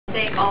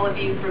Thank all of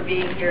you for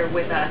being here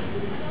with us.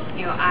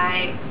 You know,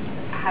 I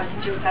have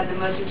just had the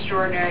most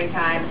extraordinary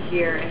time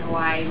here in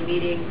Hawaii,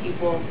 meeting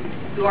people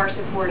who are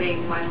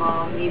supporting my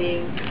mom,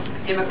 meeting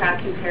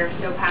Democrats who care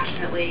so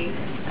passionately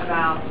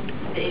about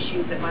the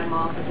issues that my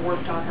mom has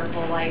worked on her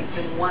whole life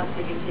and wants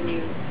to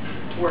continue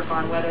to work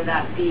on, whether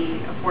that be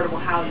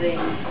affordable housing,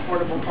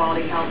 affordable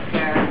quality health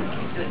care,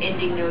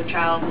 ending No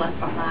Child Left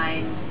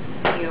Behind,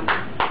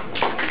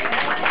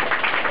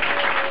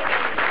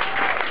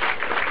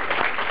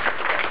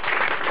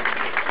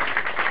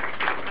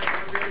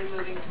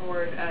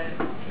 toward a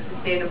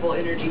sustainable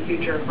energy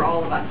future for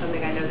all of us,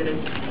 something I know that is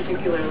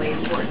particularly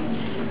important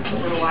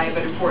for Hawaii,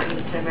 but important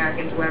to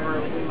Americans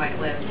wherever we might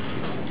live.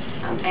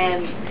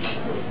 And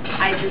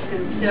I just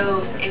am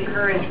so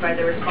encouraged by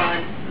the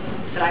response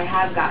that I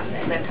have gotten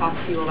as I've talked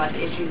to people about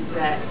the issues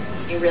that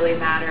really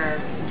matter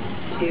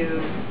to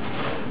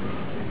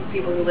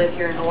people who live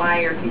here in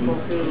Hawaii or people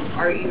who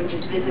are even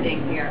just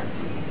visiting here.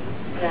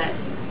 That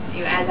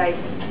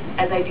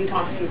as I do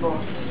talk to people,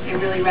 it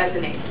really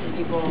resonates, and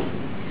people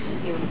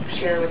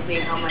share with me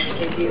how much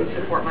they do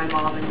support my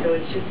mom, and so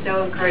it's just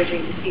so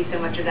encouraging to see so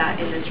much of that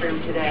in this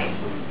room today.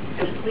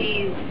 So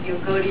please,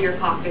 go to your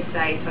caucus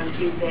sites on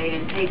Tuesday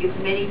and take as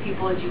many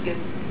people as you can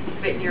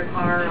fit in your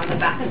car on the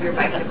back of your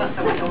bicycle.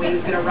 Someone told me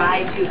he was going to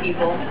ride 2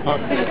 people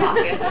to the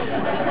caucus,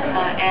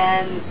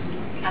 and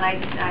I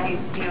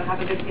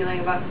have a good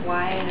feeling about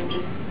Hawaii, and I'm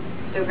just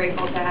so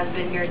grateful to have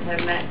been here, to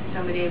have met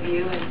so many of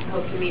you, and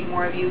hope to meet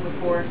more of you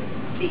before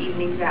the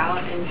evening's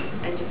out,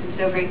 and just am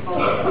so grateful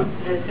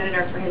to the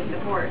Senator for his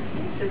support.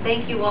 So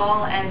thank you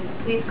all, and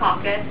please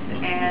caucus,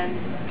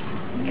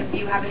 and if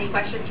you have any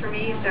questions for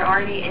me, if there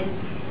are any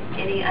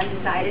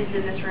undecideds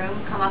in this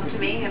room, come up to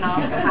me, and I'll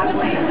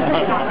happily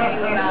talk to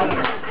you about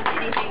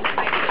anything